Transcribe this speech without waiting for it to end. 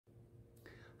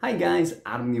Hi guys,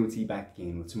 AdamTheOT back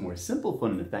again with some more simple,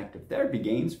 fun and effective therapy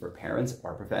games for parents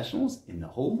or professionals in the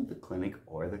home, the clinic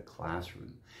or the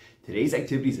classroom. Today's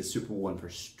activity is a super one for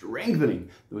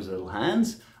strengthening those little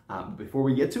hands. Before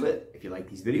we get to it, if you like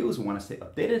these videos and want to stay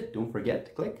updated, don't forget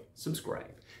to click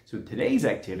subscribe. So today's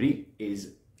activity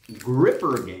is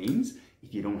gripper games.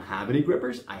 If you don't have any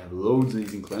grippers, I have loads of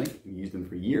these in clinic. I've used them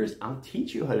for years. I'll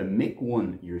teach you how to make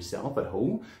one yourself at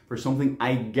home for something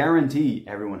I guarantee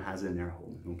everyone has in their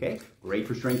home, okay? Great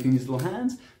for strengthening these little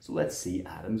hands. So let's see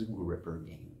Adam's gripper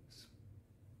games.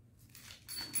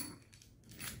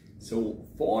 So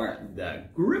for the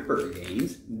gripper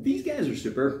games, these guys are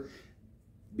super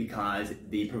because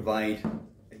they provide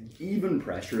even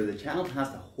pressure. The child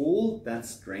has to hold that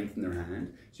strength in their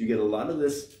hand. So you get a lot of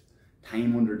this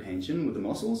time under tension with the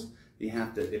muscles. They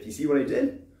have to, if you see what I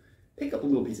did, pick up a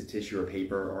little piece of tissue or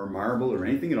paper or marble or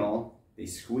anything at all. They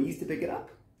squeeze to pick it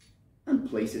up and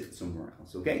place it somewhere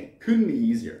else, okay? Couldn't be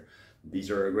easier.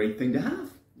 These are a great thing to have.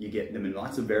 You get them in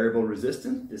lots of variable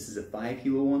resistance. This is a 5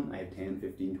 kilo one. I have 10,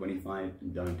 15, 25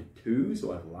 and down to 2,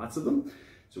 so I have lots of them.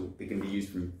 So they can be used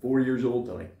from 4 years old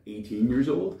to like 18 years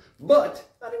old, but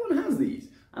not everyone has these.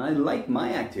 And I like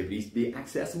my activities to be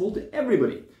accessible to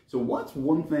everybody. So what's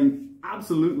one thing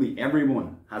absolutely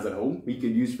everyone has at home we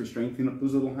could use for strengthening up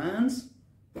those little hands?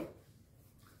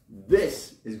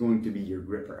 This is going to be your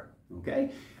gripper,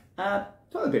 okay?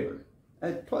 Toilet paper,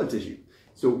 toilet tissue.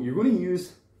 So you're going to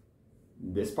use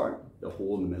this part, the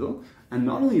hole in the middle, and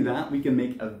not only that, we can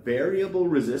make a variable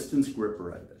resistance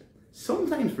gripper out of it.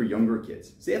 Sometimes for younger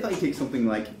kids, say if I take something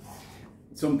like,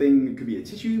 it could be a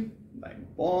tissue, like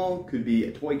a ball, could be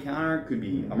a toy car, could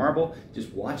be a marble.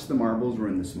 Just watch the marbles or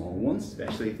in the small ones,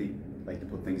 especially if they like to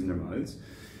put things in their mouths.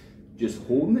 Just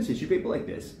holding the tissue paper like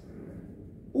this,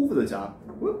 over the top,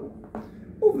 whoop,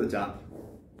 over the top,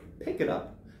 pick it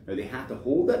up. Now they have to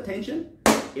hold that tension.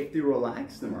 If they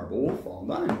relax, the marble will fall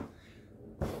down.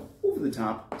 Over the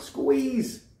top,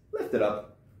 squeeze, lift it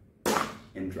up,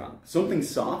 and drop. Something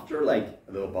softer, like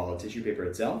a little ball of tissue paper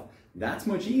itself, that's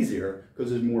much easier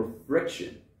because there's more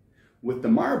friction. With the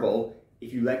marble,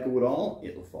 if you let go at all,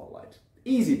 it'll fall out.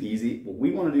 Easy peasy, but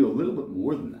we want to do a little bit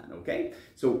more than that, okay?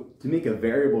 So to make a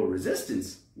variable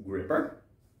resistance gripper,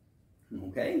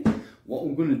 okay, what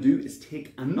we're going to do is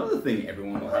take another thing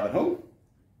everyone will have at home,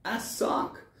 a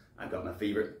sock. I've got my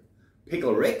favorite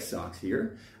Pickle Rick socks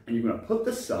here, and you're going to put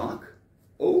the sock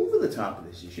over the top of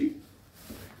this tissue,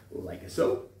 like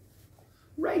so,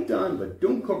 right down, but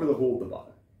don't cover the hole at the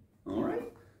bottom, all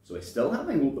right? So I still have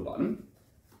my hole at the bottom.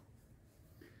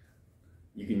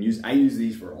 You can use, I use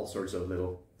these for all sorts of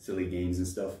little silly games and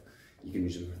stuff. You can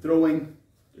use them for throwing,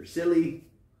 they're silly.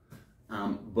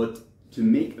 But to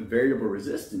make a variable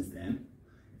resistance then,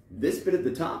 this bit at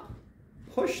the top,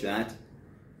 push that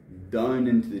down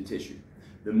into the tissue.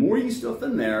 The more you stuff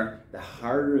in there, the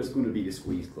harder it's going to be to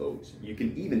squeeze closed. You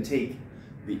can even take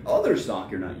the other sock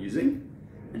you're not using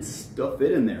and stuff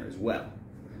it in there as well.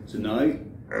 So now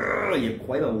you have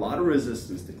quite a lot of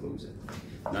resistance to close it.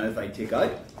 Now if I take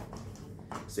out,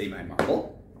 say my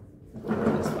marble,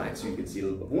 this back so you can see a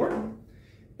little bit more.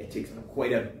 It takes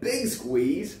quite a big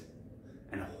squeeze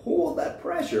and hold that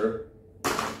pressure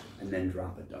and then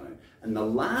drop it down. And the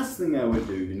last thing I would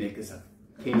do to make this a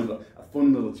kind of a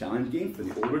fun little challenge game for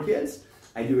the older kids,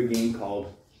 I do a game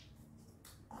called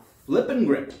Flip and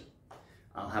Grip.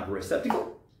 I'll have a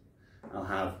receptacle. I'll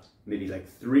have maybe like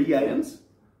 3 items.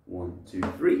 1, 2,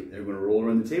 3. They're going to roll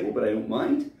around the table, but I don't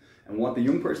mind. And what the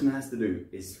young person has to do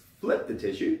is flip the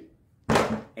tissue,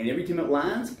 and every time it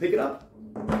lands, pick it up,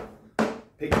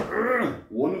 pick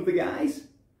one of the guys,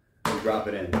 and drop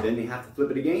it in. Then they have to flip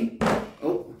it again.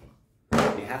 Oh,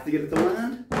 they have to get it to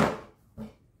land.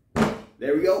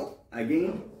 There we go,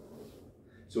 again.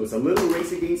 So it's a little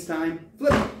race against time.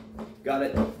 Flip, got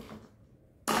it.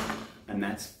 And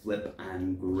that's flip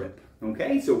and grip.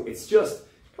 Okay, so it's just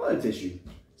toilet tissue,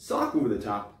 sock over the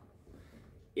top.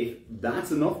 If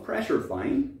that's enough pressure,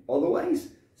 fine. Otherwise,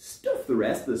 stuff the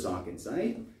rest of the sock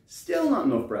inside. Still not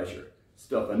enough pressure.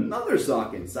 Stuff another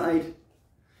sock inside.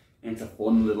 And it's a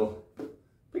fun little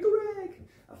pickle rag.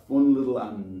 A fun little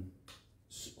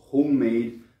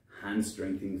homemade hand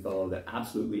strengthening fellow that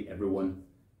absolutely everyone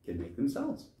can make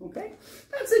themselves. Okay?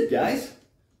 That's it, guys.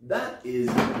 That is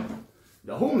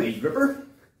the homemade gripper.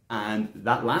 And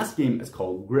that last game is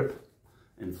called Grip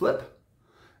and Flip.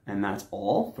 And that's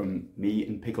all from me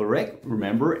and Pickle Rick.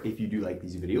 Remember, if you do like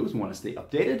these videos and want to stay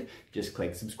updated, just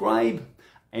click subscribe.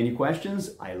 Any questions?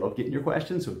 I love getting your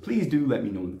questions, so please do let me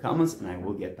know in the comments and I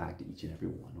will get back to each and every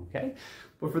one, okay?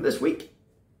 But for this week,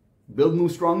 building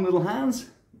those strong little hands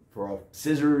for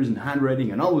scissors and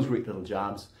handwriting and all those great little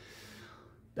jobs.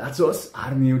 That's us,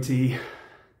 AdamTheOT.